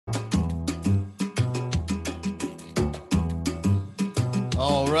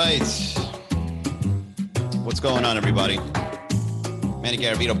right. What's going on, everybody? Manny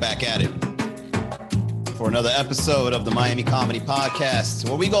Garavito back at it for another episode of the Miami Comedy Podcast,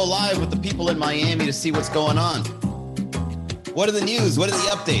 where we go live with the people in Miami to see what's going on. What are the news? What are the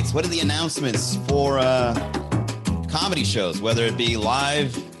updates? What are the announcements for comedy shows, whether it be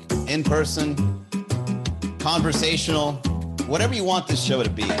live, in person, conversational, whatever you want this show to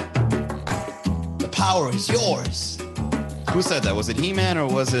be. The power is yours. Who said that? Was it He-Man or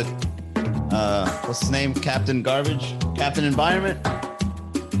was it, what's his name? Captain Garbage? Captain Environment?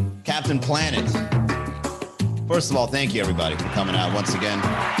 Captain Planet. First of all, thank you, everybody, for coming out once again.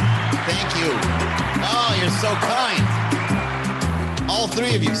 Thank you. Oh, you're so kind. All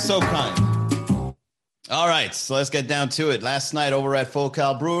three of you, so kind. All right, so let's get down to it. Last night over at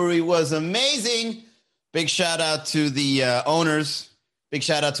Focal Brewery was amazing. Big shout out to the owners. Big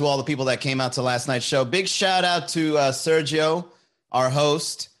shout out to all the people that came out to last night's show. Big shout out to Sergio, our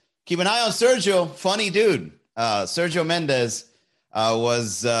host. Keep an eye on Sergio. Funny dude. Sergio Mendez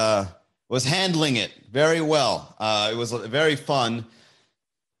was handling it very well. It was very fun.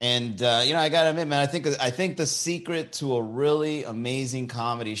 And, I got to admit, man, I think the secret to a really amazing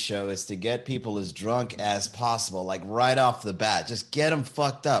comedy show is to get people as drunk as possible, like right off the bat. Just get them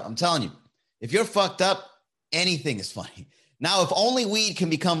fucked up. I'm telling you, if you're fucked up, anything is funny. Now, if only weed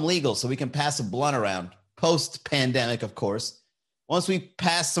can become legal so we can pass a blunt around, post-pandemic, of course. Once we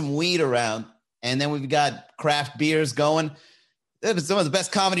pass some weed around and then we've got craft beers going, it's some of the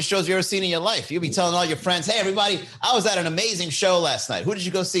best comedy shows you've ever seen in your life. You'll be telling all your friends, hey, everybody, I was at an amazing show last night. Who did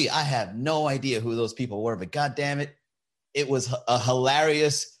you go see? I have no idea who those people were, but God damn it, it was a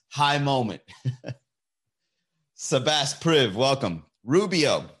hilarious high moment. Sebas Priv, welcome.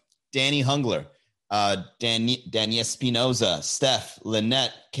 Rubio, Danny Hungler. Daniel Spinoza, Steph,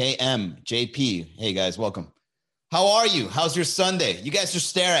 Lynette, KM, JP. Hey guys, welcome. How are you? How's your Sunday? You guys just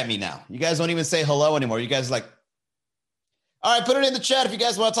stare at me now. You guys don't even say hello anymore. You guys are like, all right, put it in the chat if you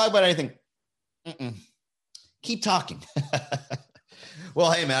guys want to talk about anything. Keep talking.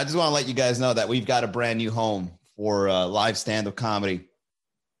 Well, hey man, I just want to let you guys know that we've got a brand new home for live stand-up comedy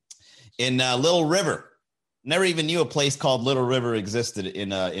in Little River. Never even knew a place called Little River existed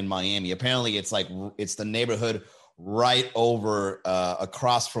in Miami. Apparently, it's the neighborhood right over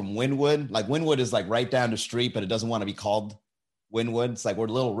across from Wynwood. Like Wynwood is like right down the street, but it doesn't want to be called Wynwood. It's like we're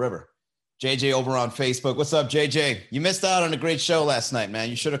Little River. JJ over on Facebook. What's up, JJ? You missed out on a great show last night,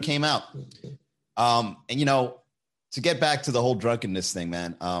 man. You should have came out. And to get back to the whole drunkenness thing,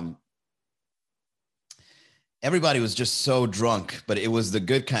 man. Everybody was just so drunk, but it was the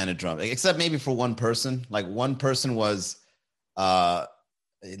good kind of drunk, except maybe for one person. Like one person was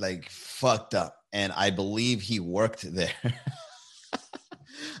like fucked up, and I believe he worked there.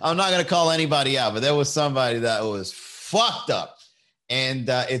 I'm not going to call anybody out, but there was somebody that was fucked up, and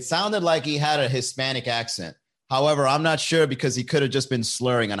it sounded like he had a Hispanic accent. However, I'm not sure because he could have just been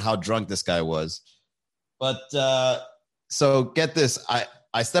slurring on how drunk this guy was. But so get this.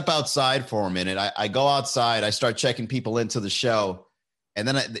 I step outside for a minute. I go outside. I start checking people into the show. And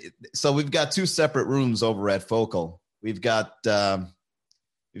then so we've got two separate rooms over at Focal. We've got the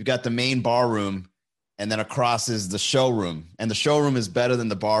main bar room, and then across is the showroom. And the showroom is better than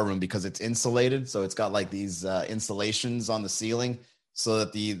the bar room because it's insulated. So it's got like these insulations on the ceiling so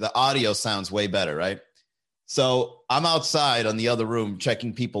that the audio sounds way better, right? So I'm outside on the other room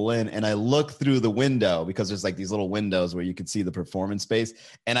checking people in, and I look through the window because there's like these little windows where you can see the performance space.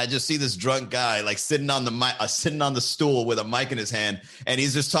 And I just see this drunk guy like sitting on the stool with a mic in his hand, and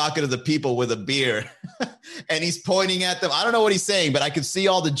he's just talking to the people with a beer, and he's pointing at them. I don't know what he's saying, but I could see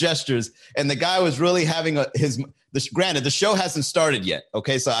all the gestures. And the guy was really having granted, the show hasn't started yet.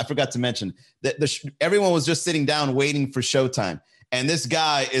 Okay, so I forgot to mention that everyone was just sitting down waiting for showtime, and this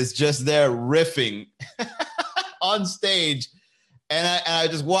guy is just there riffing. On stage, and I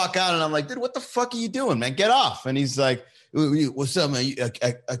just walk out, and I'm like, dude, what the fuck are you doing, man? Get off. And he's like, what's up, man?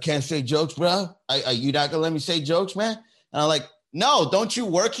 I can't say jokes, bro. You not gonna let me say jokes, man? And I'm like, no, don't you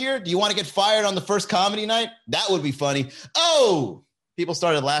work here? Do you want to get fired on the first comedy night? That would be funny. Oh, people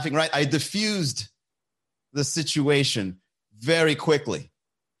started laughing, right? I diffused the situation very quickly.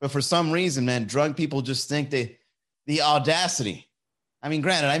 But for some reason, man, drunk people just think the audacity. I mean,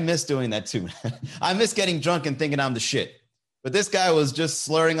 granted, I miss doing that too. I miss getting drunk and thinking I'm the shit. But this guy was just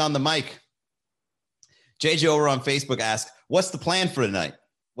slurring on the mic. JJ over on Facebook asked, what's the plan for tonight?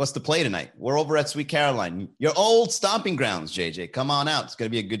 What's the play tonight? We're over at Sweet Caroline, your old stomping grounds, JJ. Come on out. It's going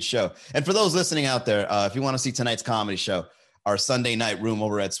to be a good show. And for those listening out there, if you want to see tonight's comedy show, our Sunday night room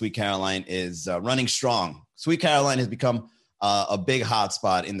over at Sweet Caroline is running strong. Sweet Caroline has become a big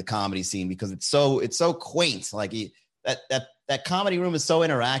hotspot in the comedy scene because it's so quaint. Like That comedy room is so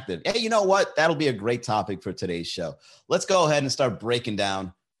interactive. Hey, you know what? That'll be a great topic for today's show. Let's go ahead and start breaking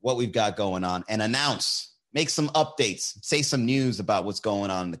down what we've got going on and make some updates, say some news about what's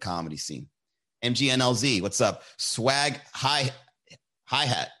going on in the comedy scene. MGNLZ, what's up? Swag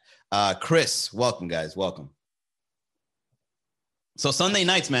Hi-Hat. Chris, welcome, guys. Welcome. So Sunday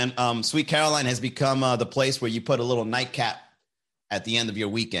nights, man, Sweet Caroline has become the place where you put a little nightcap at the end of your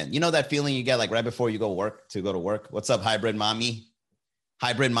weekend. You know that feeling you get like right before you go to work? What's up, Hybrid Mommy?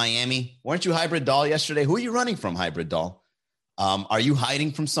 Hybrid Miami? Weren't you Hybrid Doll yesterday? Who are you running from, Hybrid Doll? Are you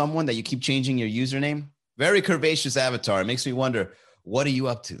hiding from someone that you keep changing your username? Very curvaceous avatar. It makes me wonder, what are you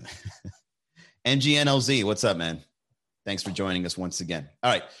up to? NGNLZ, what's up, man? Thanks for joining us once again.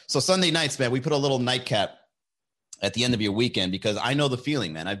 All right, so Sunday nights, man, we put a little nightcap at the end of your weekend because I know the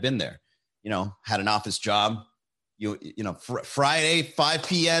feeling, man. I've been there. You know, had an office job. Friday, 5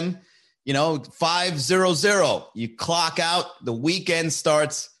 p.m., 5:00. You clock out. The weekend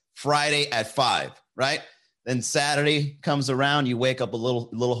starts Friday at 5, right? Then Saturday comes around. You wake up a little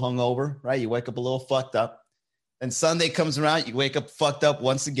hungover, right? You wake up a little fucked up. Then Sunday comes around. You wake up fucked up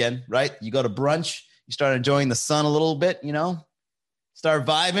once again, right? You go to brunch. You start enjoying the sun a little bit, start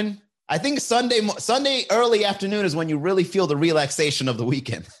vibing. I think Sunday early afternoon is when you really feel the relaxation of the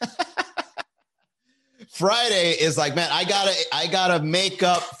weekend. Friday is like, man, I gotta make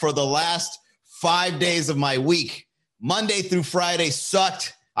up for the last 5 days of my week. Monday through Friday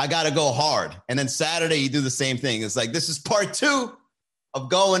sucked. I gotta go hard. And then Saturday, you do the same thing. It's like, this is part 2 of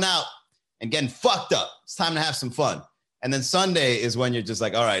going out and getting fucked up. It's time to have some fun. And then Sunday is when you're just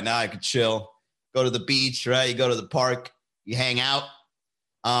like, all right, now I could chill, go to the beach, right? You go to the park, you hang out.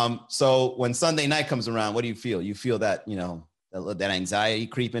 So when Sunday night comes around, what do you feel? You feel that, that anxiety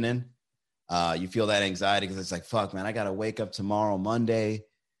creeping in. You feel that anxiety because it's like, fuck, man, I got to wake up tomorrow, Monday,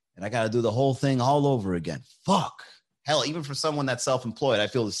 and I got to do the whole thing all over again. Fuck. Hell, even for someone that's self-employed, I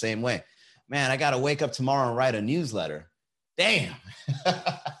feel the same way. Man, I got to wake up tomorrow and write a newsletter. Damn. I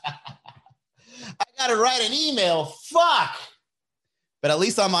got to write an email. Fuck. But at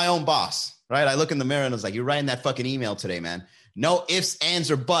least I'm my own boss, right? I look in the mirror and I was like, you're writing that fucking email today, man. No ifs,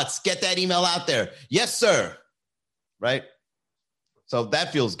 ands, or buts. Get that email out there. Yes, sir. Right? So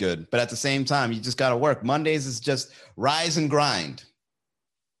that feels good. But at the same time, you just got to work. Mondays is just rise and grind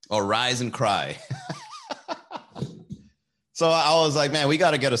or rise and cry. So I was like, man, we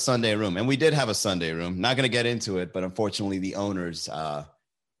got to get a Sunday room. And we did have a Sunday room. Not going to get into it, but unfortunately the owners,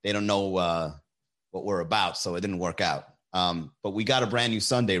 they don't know what we're about. So it didn't work out. But we got a brand new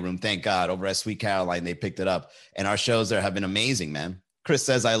Sunday room. Thank God. Over at Sweet Caroline, they picked it up. And our shows there have been amazing, man. Chris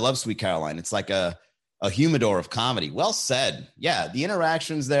says, I love Sweet Caroline. It's like a humidor of comedy. Well said. Yeah, the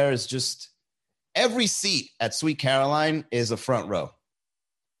interactions there is just every seat at Sweet Caroline is a front row.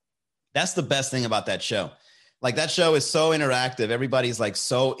 That's the best thing about that show. Like that show is so interactive. Everybody's like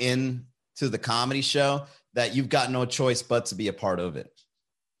so into the comedy show that you've got no choice but to be a part of it.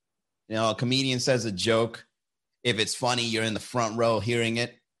 A comedian says a joke. If it's funny, you're in the front row hearing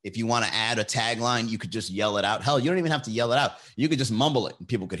it. If you want to add a tagline, you could just yell it out. Hell, you don't even have to yell it out. You could just mumble it and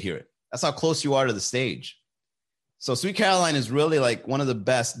people could hear it. That's how close you are to the stage. So Sweet Caroline is really like one of the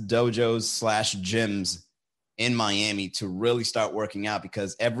best dojos / gyms in Miami to really start working out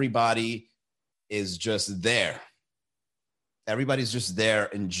because everybody is just there. Everybody's just there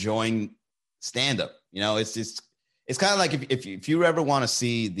enjoying stand-up. It's kind of like if you ever want to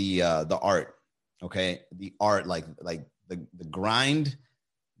see the art, okay, the art like the grind,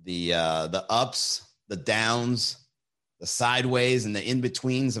 the ups, the downs, the sideways and the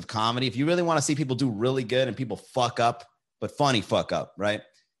in-betweens of comedy. If you really want to see people do really good and people fuck up, but funny fuck up, right?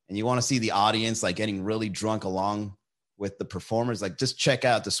 And you want to see the audience like getting really drunk along with the performers, like just check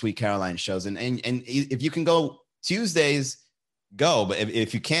out the Sweet Caroline shows. And if you can go Tuesdays, go. But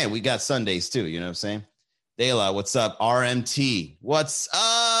if you can't, we got Sundays too. You know what I'm saying? Dela, what's up? RMT, what's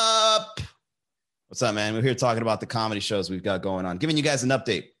up? What's up, man? We're here talking about the comedy shows we've got going on, giving you guys an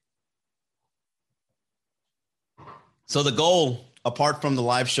update. So the goal, apart from the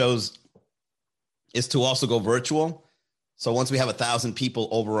live shows, is to also go virtual. So once we have 1,000 people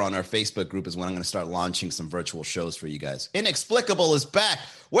over on our Facebook group is when I'm going to start launching some virtual shows for you guys. Inexplicable is back.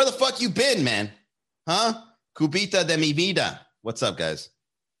 Where the fuck you been, man? Huh? Cubita de mi vida. What's up, guys?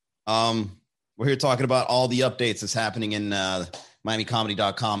 We're here talking about all the updates that's happening in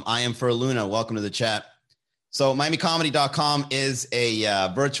MiamiComedy.com. I am for Luna. Welcome to the chat. So MiamiComedy.com is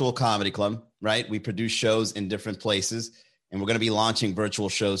a virtual comedy club, right? We produce shows in different places, and we're going to be launching virtual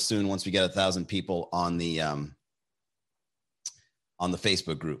shows soon once we get 1,000 people on the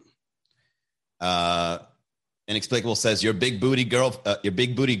Facebook group. Inexplicable says your big booty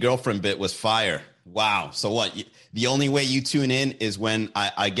girlfriend bit was fire. Wow. So what? The only way you tune in is when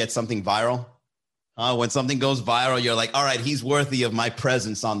I get something viral. When something goes viral, you're like, all right, he's worthy of my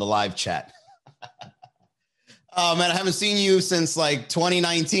presence on the live chat. Oh, man, I haven't seen you since like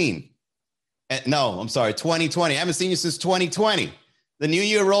 2019. No, I'm sorry, 2020. I haven't seen you since 2020. The new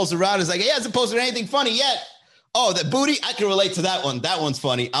year rolls around. It's like, he hasn't posted anything funny yet. Oh, that booty. I can relate to that one. That one's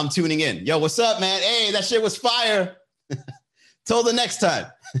funny. I'm tuning in. Yo, what's up, man? Hey, that shit was fire. Till the next time.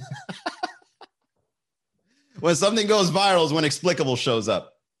 When something goes viral is when Explicable shows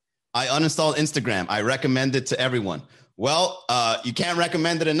up. I uninstalled Instagram. I recommend it to everyone. Well, you can't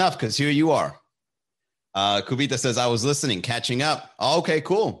recommend it enough because here you are. Kuvita says, I was listening, catching up. Oh, okay,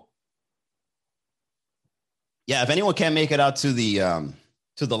 cool. Yeah, if anyone can't make it out to the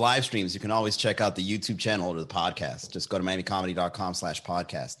live streams, you can always check out the YouTube channel or the podcast. Just go to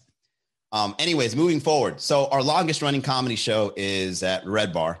miamicomedy.com/podcast. Anyways, moving forward. So our longest running comedy show is at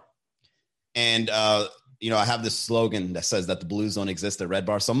Red Bar. And, I have this slogan that says that the blues don't exist at Red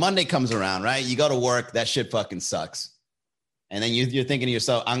Bar. So Monday comes around, right? You go to work. That shit fucking sucks. And then you're thinking to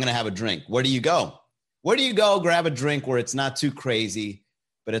yourself, I'm going to have a drink. Where do you go? Where do you go grab a drink where it's not too crazy,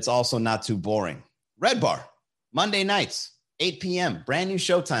 but it's also not too boring? Red Bar, Monday nights, 8 p.m. Brand new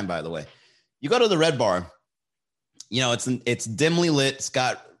showtime, by the way. You go to the Red Bar. It's dimly lit. It's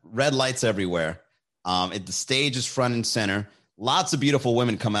got red lights everywhere. The stage is front and center. Lots of beautiful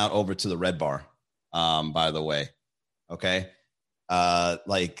women come out over to the Red Bar, by the way. Okay.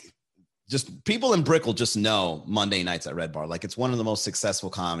 Just people in Brickell just know Monday nights at Red Bar. Like, it's one of the most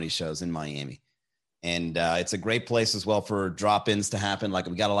successful comedy shows in Miami. And it's a great place as well for drop-ins to happen. Like,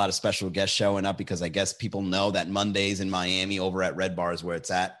 we got a lot of special guests showing up because I guess people know that Mondays in Miami over at Red Bar is where it's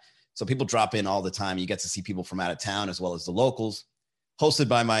at. So people drop in all the time. You get to see people from out of town as well as the locals. Hosted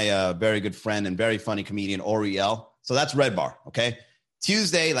by my very good friend and very funny comedian, Oriel. So that's Red Bar, okay?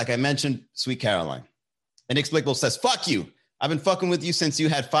 Tuesday, like I mentioned, Sweet Caroline. Inexplicable says, fuck you. I've been fucking with you since you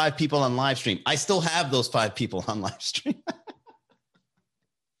had 5 people on live stream. I still have those 5 people on live stream.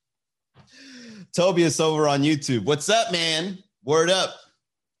 Tobias over on YouTube. What's up, man? Word up.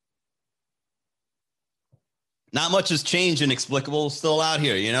 Not much has changed. Inexplicable. Still out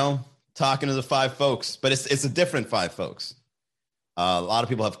here, talking to the 5 folks. But it's a different 5 folks. A lot of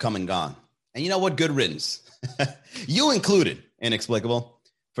people have come and gone. And you know what? Good riddance. You included, Inexplicable.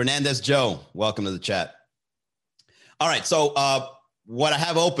 Fernandez Joe, welcome to the chat. All right. So what I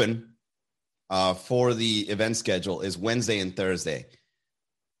have open for the event schedule is Wednesday and Thursday.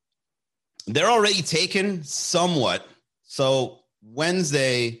 They're already taken somewhat. So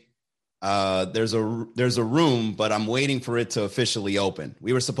Wednesday, there's a room, but I'm waiting for it to officially open.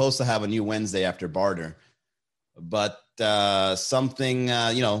 We were supposed to have a new Wednesday after Barter, but something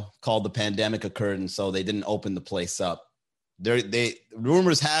called the pandemic occurred, and so they didn't open the place up.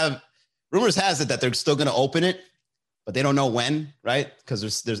 Rumors has it that they're still going to open it, but they don't know when, right? Because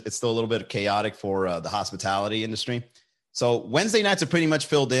it's still a little bit chaotic for the hospitality industry. So Wednesday nights are pretty much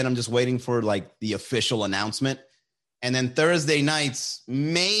filled in. I'm just waiting for like the official announcement. And then Thursday nights,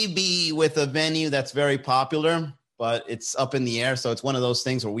 maybe with a venue that's very popular, but it's up in the air. So it's one of those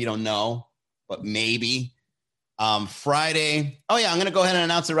things where we don't know, but maybe. Friday. Oh yeah, I'm going to go ahead and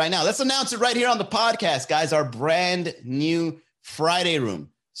announce it right now. Let's announce it right here on the podcast, guys. Our brand new Friday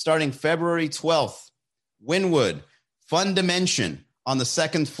room starting February 12th. Wynwood, Fun Dimension on the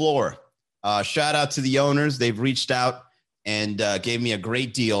 2nd floor. Shout out to the owners. They've reached out and gave me a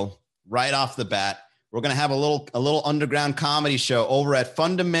great deal right off the bat. We're going to have a little underground comedy show over at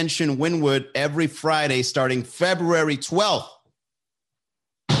Fun Dimension Wynwood every Friday starting February 12th.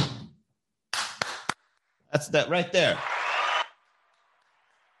 That's that right there.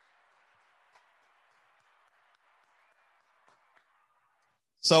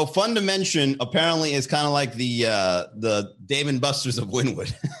 So Fun Dimension apparently is kind of like the Dave and Buster's of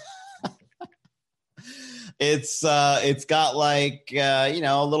Wynwood. It's got like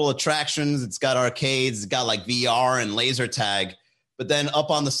little attractions. It's got arcades. It's got like VR and laser tag. But then up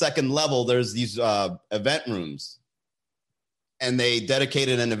on the 2nd level, there's these event rooms, and they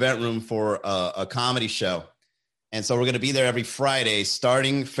dedicated an event room for a comedy show. And so we're going to be there every Friday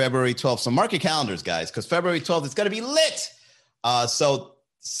starting February 12th. So mark your calendars, guys, because February 12th it's going to be lit. So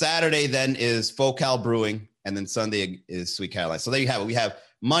Saturday then is Focal Brewing, and then Sunday is Sweet Caroline. So there you have it. We have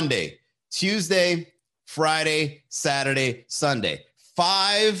Monday, Tuesday, Friday, Saturday, Sunday.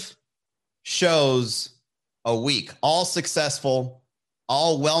 5 shows a week, all successful,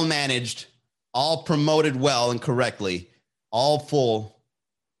 all well managed, all promoted well and correctly, all full,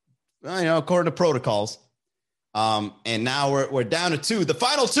 according to protocols. And now we're down to 2. The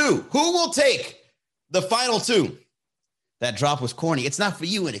final 2. Who will take the final 2? That drop was corny. It's not for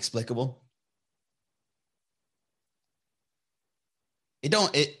you, Inexplicable.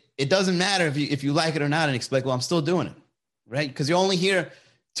 it doesn't matter if you like it or not, and Inexplicable, I'm still doing it, right? Because you only hear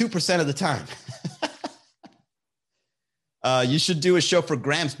 2% of the time. You should do a show for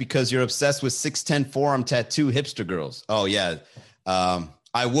Gramps because you're obsessed with 6'10" forearm tattoo hipster girls. Oh yeah.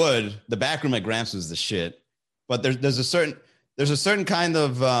 I would. The back room at Gramps was the shit, but there's a certain kind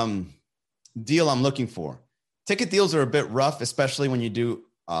of deal I'm looking for. Ticket deals are a bit rough, especially when you do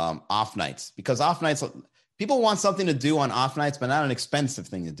off nights, because off nights, people want something to do on off nights, but not an expensive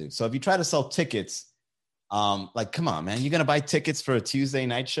thing to do. So if you try to sell tickets, like, come on, man, you're gonna buy tickets for a Tuesday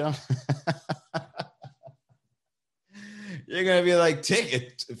night show? You're gonna be like,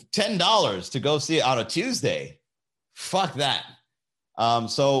 ticket $10 to go see it on a Tuesday. Fuck that.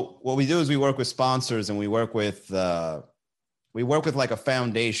 So what we do is we work with sponsors, and we work with like a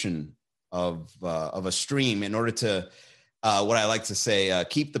foundation of a stream in order to, what I like to say,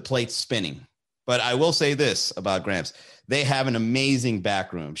 keep the plates spinning. But I will say this about Gramps. They have an amazing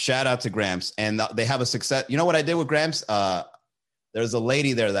back room. Shout out to Gramps. And they have a success. You know what I did with Gramps? There's a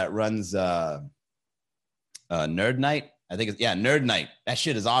lady there that runs Nerd Night. I think Nerd Night. That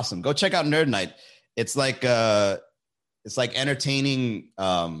shit is awesome. Go check out Nerd Night. It's like entertaining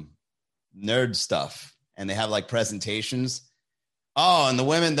nerd stuff, and they have like presentations. Oh, and the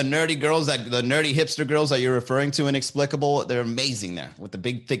women, the nerdy hipster girls that you're referring to, Inexplicable, they're amazing there with the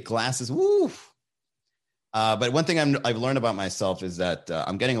big thick glasses. Woo! But one thing I've learned about myself is that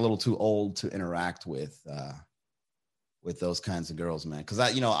I'm getting a little too old to interact with those kinds of girls, man. Because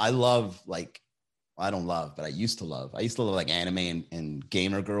I love, like, I don't love, but I used to love like anime and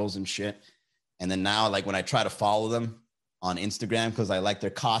gamer girls and shit. And then now, like, when I try to follow them on Instagram because I like their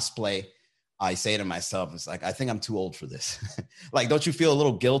cosplay, I say to myself, it's like, I think I'm too old for this. Like, don't you feel a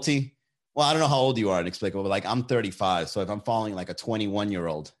little guilty? Well, I don't know how old you are, Inexplicable, but like, I'm 35. So if I'm following like a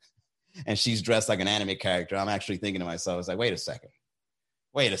 21-year-old and she's dressed like an anime character, I'm actually thinking to myself, it's like, wait a second.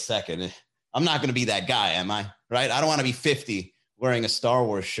 I'm not going to be that guy, am I? Right? I don't want to be 50 wearing a Star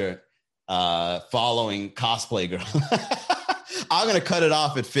Wars shirt, following cosplay girl. I'm going to cut it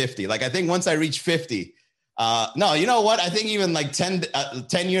off at 50. Like, I think once I reach 50, no, you know what? I think even like 10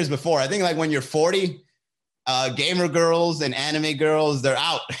 years before, I think like when you're 40, gamer girls and anime girls, they're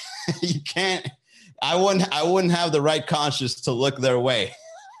out. You can't, I wouldn't have the right conscience to look their way.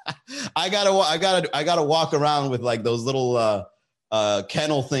 I gotta walk around with like those little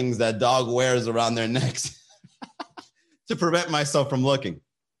kennel things that dog wears around their necks to prevent myself from looking.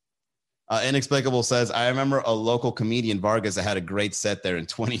 Inexplicable says, I remember a local comedian, Vargas, that had a great set there in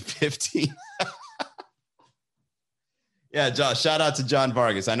 2015. Yeah, Josh, shout out to John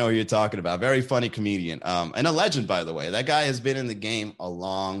Vargas. I know who you're talking about. Very funny comedian. And a legend, by the way. That guy has been in the game a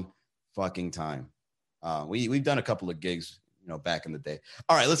long fucking time. We've done a couple of gigs, back in the day.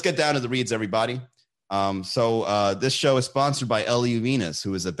 All right, let's get down to the reads, everybody. So this show is sponsored by L.U. Venus,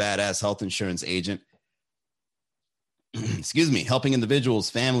 who is a badass health insurance agent. Excuse me, helping individuals,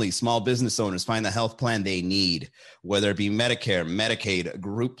 families, small business owners find the health plan they need, whether it be Medicare, Medicaid,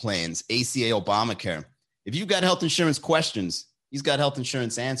 group plans, ACA, Obamacare. If you've got health insurance questions, he's got health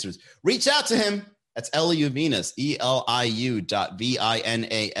insurance answers. Reach out to him. That's L.U. Venus, ELIU.VINAS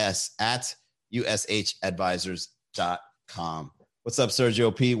at USHadvisors.com. What's up,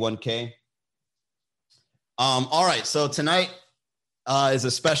 Sergio P? 1K. All right, so tonight is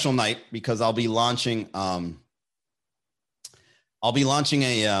a special night because I'll be launching another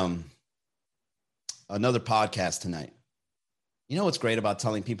podcast tonight. You know what's great about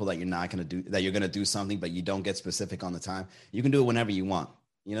telling people that you're going to do something, but you don't get specific on the time? You can do it whenever you want.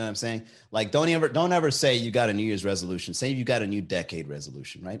 You know what I'm saying? Like, don't ever say you got a New Year's resolution. Say you got a new decade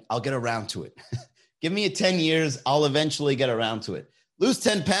resolution, right? I'll get around to it. Give me 10 years. I'll eventually get around to it. Lose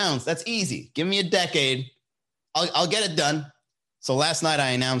 10 pounds. That's easy. Give me a decade. I'll get it done. So last night I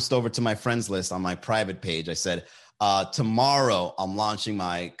announced over to my friends list on my private page. I said, tomorrow I'm launching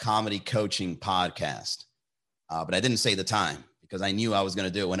my comedy coaching podcast. But I didn't say the time because I knew I was going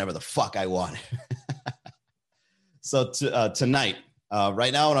to do it whenever the fuck I wanted. So tonight,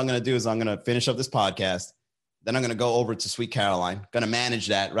 right now, what I'm going to do is I'm going to finish up this podcast. Then I'm going to go over to Sweet Caroline. Going to manage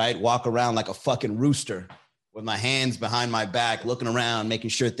that, right? Walk around like a fucking rooster with my hands behind my back, looking around, making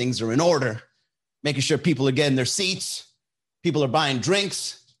sure things are in order, making sure people are getting their seats, people are buying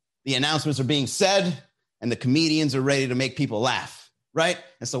drinks, the announcements are being said, and the comedians are ready to make people laugh, right?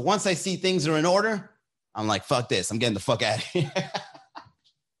 And so once I see things are in order, I'm like, fuck this. I'm getting the fuck out of here.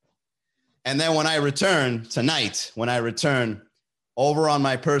 And then when I return tonight, over on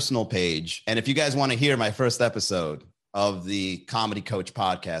my personal page, and if you guys want to hear my first episode of the Comedy Coach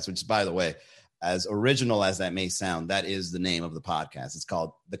podcast, which, by the way, as original as that may sound, that is the name of the podcast. It's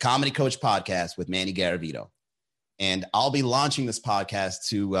called the Comedy Coach Podcast with Manny Garavito. And I'll be launching this podcast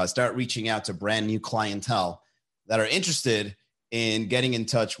to start reaching out to brand new clientele that are interested in getting in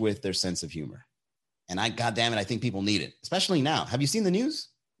touch with their sense of humor. And goddamn it, I think people need it, especially now. Have you seen the news?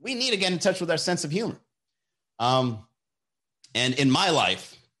 We need to get in touch with our sense of humor. And in my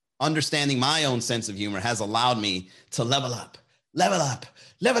life, understanding my own sense of humor has allowed me to level up.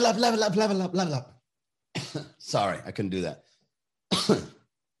 Sorry, I couldn't do that.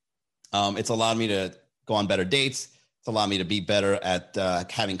 It's allowed me to go on better dates. It's allowed me to be better at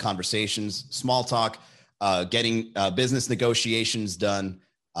having conversations, small talk, getting business negotiations done,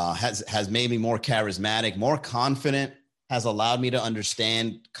 has made me more charismatic, more confident, has allowed me to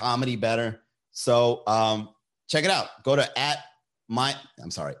understand comedy better. So check it out. Go to at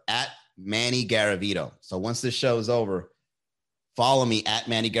Manny Garavito. So once this show is over, follow me at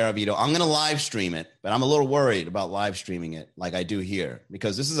Manny Garavito. I'm going to live stream it, but I'm a little worried about live streaming it like I do here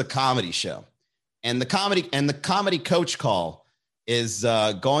because this is a comedy show. And the comedy coach call is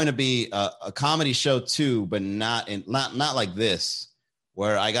going to be a comedy show too, but not like this,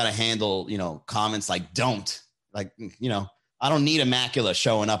 where I got to handle, comments like don't, like, I don't need Immacula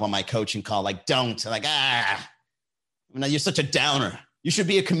showing up on my coaching call. Like, don't, like, you're such a downer. You should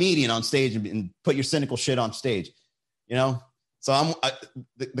be a comedian on stage and put your cynical shit on stage, So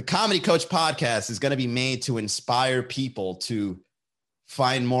the Comedy Coach podcast is going to be made to inspire people to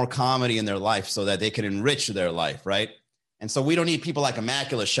find more comedy in their life so that they can enrich their life, right? And so we don't need people like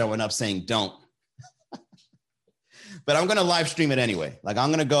Immacula showing up saying don't. But I'm going to live stream it anyway. Like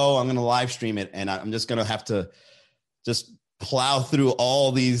I'm going to live stream it, and I'm just going to have to just plow through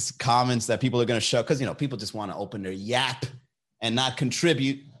all these comments that people are going to show because, people just want to open their yap and not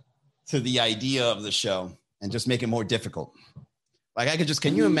contribute to the idea of the show and just make it more difficult. Like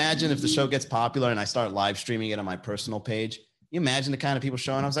can you imagine if the show gets popular and I start live streaming it on my personal page? You imagine the kind of people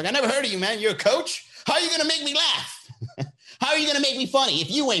showing up. I was like, I never heard of you, man. You're a coach? How are you going to make me laugh? How are you going to make me funny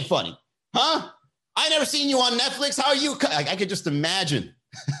if you ain't funny? Huh? I never seen you on Netflix. How are you? I could just imagine.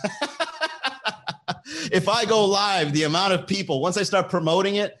 If I go live, the amount of people, once I start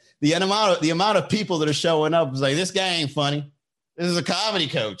promoting it, the amount of people that are showing up is like, this guy ain't funny. This is a comedy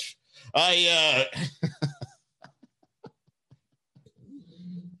coach.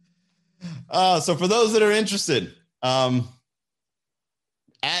 So for those that are interested,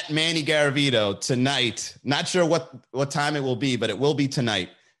 at Manny Garavito tonight, not sure what time it will be, but it will be tonight.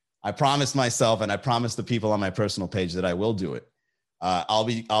 I promised myself and I promised the people on my personal page that I will do it. I'll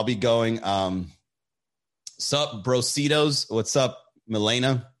be going, sup Brocitos. What's up,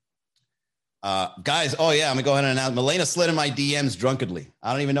 Milena? Guys, oh yeah, I'm gonna go ahead and announce Milena slid in my DMs drunkenly.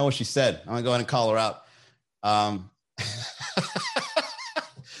 I don't even know what she said. I'm gonna go ahead and call her out.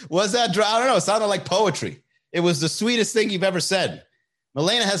 Was that dry? I don't know. It sounded like poetry. It was the sweetest thing you've ever said.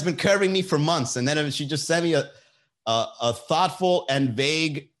 Milena has been curving me for months, and then she just sent me a thoughtful and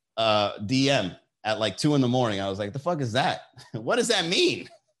vague DM at like 2 a.m. I was like, the fuck is that? What does that mean?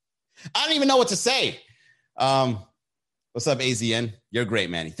 I don't even know what to say. What's up, AZN? You're great,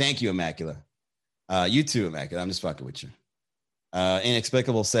 Manny. Thank you, Immacula. You too, Immacula. I'm just fucking with you.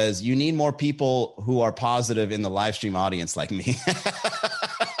 Inexplicable says, you need more people who are positive in the live stream audience like me.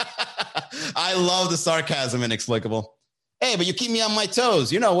 I love the sarcasm, Inexplicable. Hey, but you keep me on my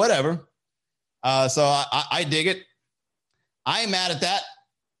toes. Whatever. So I dig it. I ain't mad at that.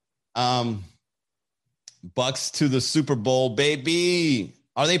 Bucks to the Super Bowl, baby.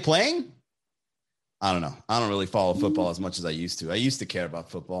 Are they playing? I don't know. I don't really follow football as much as I used to. I used to care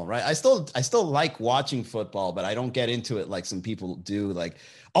about football, right? I still like watching football, but I don't get into it like some people do. Like,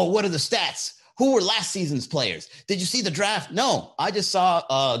 oh, what are the stats? Who were last season's players? Did you see the draft? No, I just saw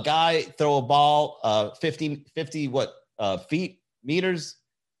a guy throw a ball 50 meters.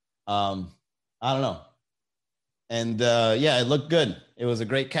 I don't know. And yeah, it looked good. It was a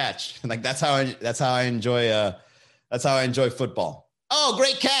great catch. Like that's how I enjoy football. Oh,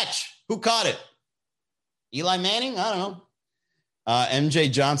 great catch. Who caught it? Eli Manning? I don't know.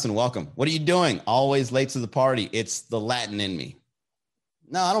 MJ Johnson, welcome. What are you doing? Always late to the party. It's the Latin in me.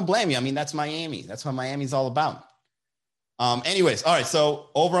 No, I don't blame you. I mean, that's Miami. That's what Miami's all about. Anyways, all right. So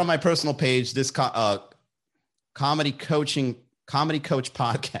over on my personal page, this comedy coach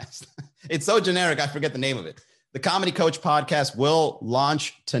podcast. It's so generic, I forget the name of it. The Comedy Coach podcast will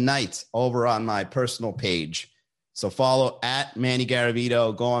launch tonight over on my personal page. So follow at Manny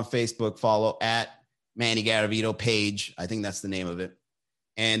Garavito. Go on Facebook, follow at Manny Garavito page. I think that's the name of it.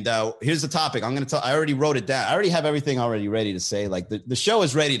 And here's the topic. I'm going to tell, I already wrote it down. I already have everything already ready to say. Like the show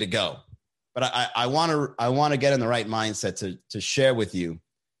is ready to go, but I want to get in the right mindset to share with you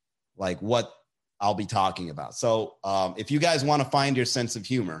like what I'll be talking about. So if you guys want to find your sense of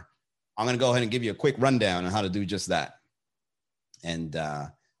humor, I'm going to go ahead and give you a quick rundown on how to do just that. And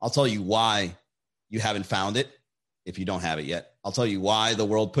I'll tell you why you haven't found it if you don't have it yet. I'll tell you why the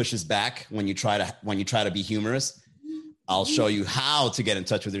world pushes back when you try to be humorous. I'll show you how to get in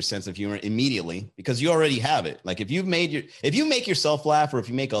touch with your sense of humor immediately, because you already have it. Like if you make yourself laugh, or if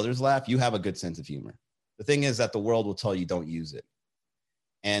you make others laugh, you have a good sense of humor. The thing is that the world will tell you don't use it.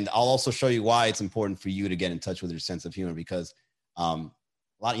 And I'll also show you why it's important for you to get in touch with your sense of humor, because a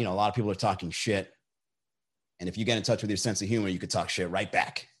lot of people are talking shit. And if you get in touch with your sense of humor, you could talk shit right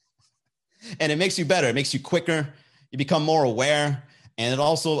back. And it makes you better. It makes you quicker. You become more aware. And it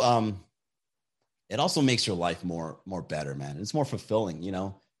also makes your life more better, man. It's more fulfilling.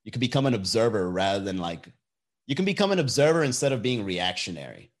 You can become an observer rather than you can become an observer instead of being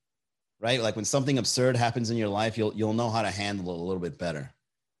reactionary, right? Like when something absurd happens in your life, you'll know how to handle it a little bit better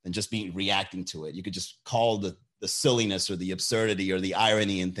than just reacting to it. You could just call the silliness or the absurdity or the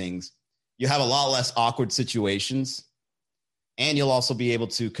irony in things. You have a lot less awkward situations, and you'll also be able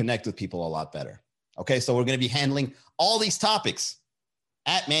to connect with people a lot better. Okay, so we're going to be handling all these topics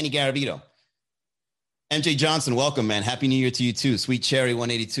at Manny Garavito. MJ Johnson, welcome, man. Happy New Year to you too. Sweet Cherry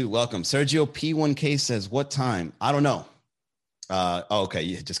 182, welcome. Sergio P1K says, what time? I don't know. Okay,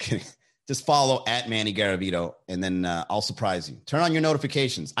 yeah, just kidding. Just follow at Manny Garavito, and then I'll surprise you. Turn on your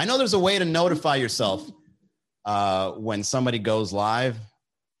notifications. I know there's a way to notify yourself when somebody goes live.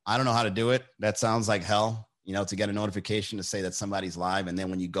 I don't know how to do it. That sounds like hell, to get a notification to say that somebody's live. And then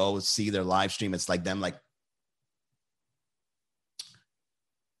when you go see their live stream, it's like them like,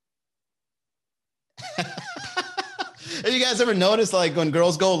 have you guys ever noticed like when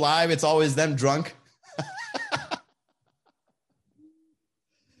girls go live, it's always them drunk?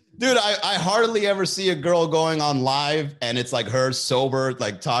 Dude, I hardly ever see a girl going on live and it's like her sober,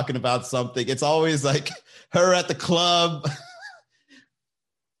 like talking about something. It's always like her at the club.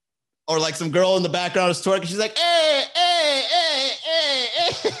 Or like some girl in the background is twerking. She's like, hey, hey, hey, hey,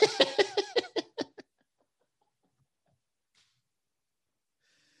 hey.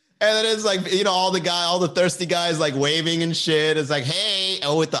 And then it's like, all the thirsty guys like waving and shit. It's like, hey,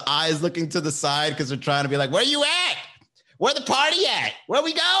 with the eyes looking to the side because they're trying to be like, where you at? Where the party at? Where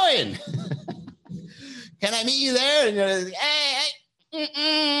we going? Can I meet you there? And you're like, hey,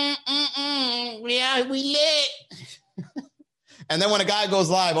 yeah, we lit. And then when a guy goes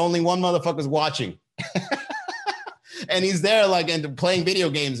live, only one motherfucker's watching. And he's there like and playing video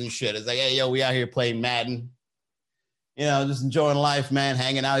games and shit. It's like, hey, yo, we out here playing Madden. Just enjoying life, man,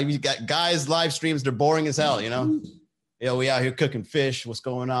 hanging out. You got guys' live streams, they're boring as hell, Yo, we out here cooking fish. What's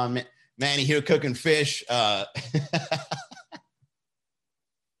going on, Manny here cooking fish.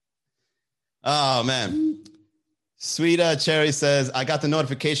 Oh, man. Sweet Cherry says, I got the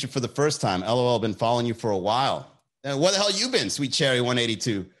notification for the first time. LOL, been following you for a while. Where the hell you been, Sweet Cherry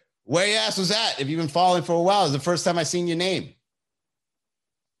 182? Where your ass was at? If you've been following for a while, it's the first time I seen your name.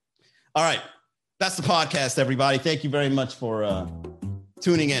 All right. That's the podcast, everybody. Thank you very much for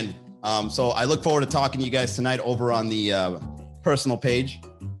tuning in. So I look forward to talking to you guys tonight over on the personal page.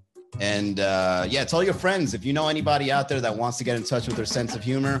 And tell your friends if you know anybody out there that wants to get in touch with their sense of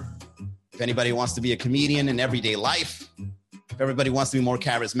humor. If anybody wants to be a comedian in everyday life. If everybody wants to be more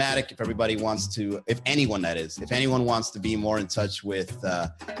charismatic, if anyone wants to be more in touch with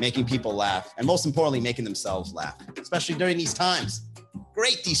making people laugh, and most importantly, making themselves laugh, especially during these times.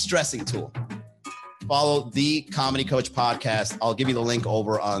 Great de-stressing tool. Follow the Comedy Coach podcast. I'll give you the link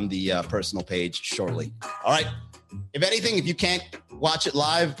over on the personal page shortly. All right. If anything, if you can't watch it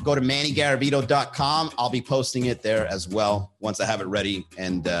live, go to mannygaravito.com. I'll be posting it there as well once I have it ready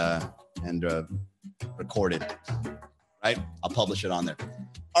and recorded. Right? I'll publish it on there.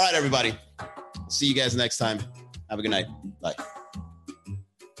 All right, everybody. See you guys next time. Have a good night. Bye.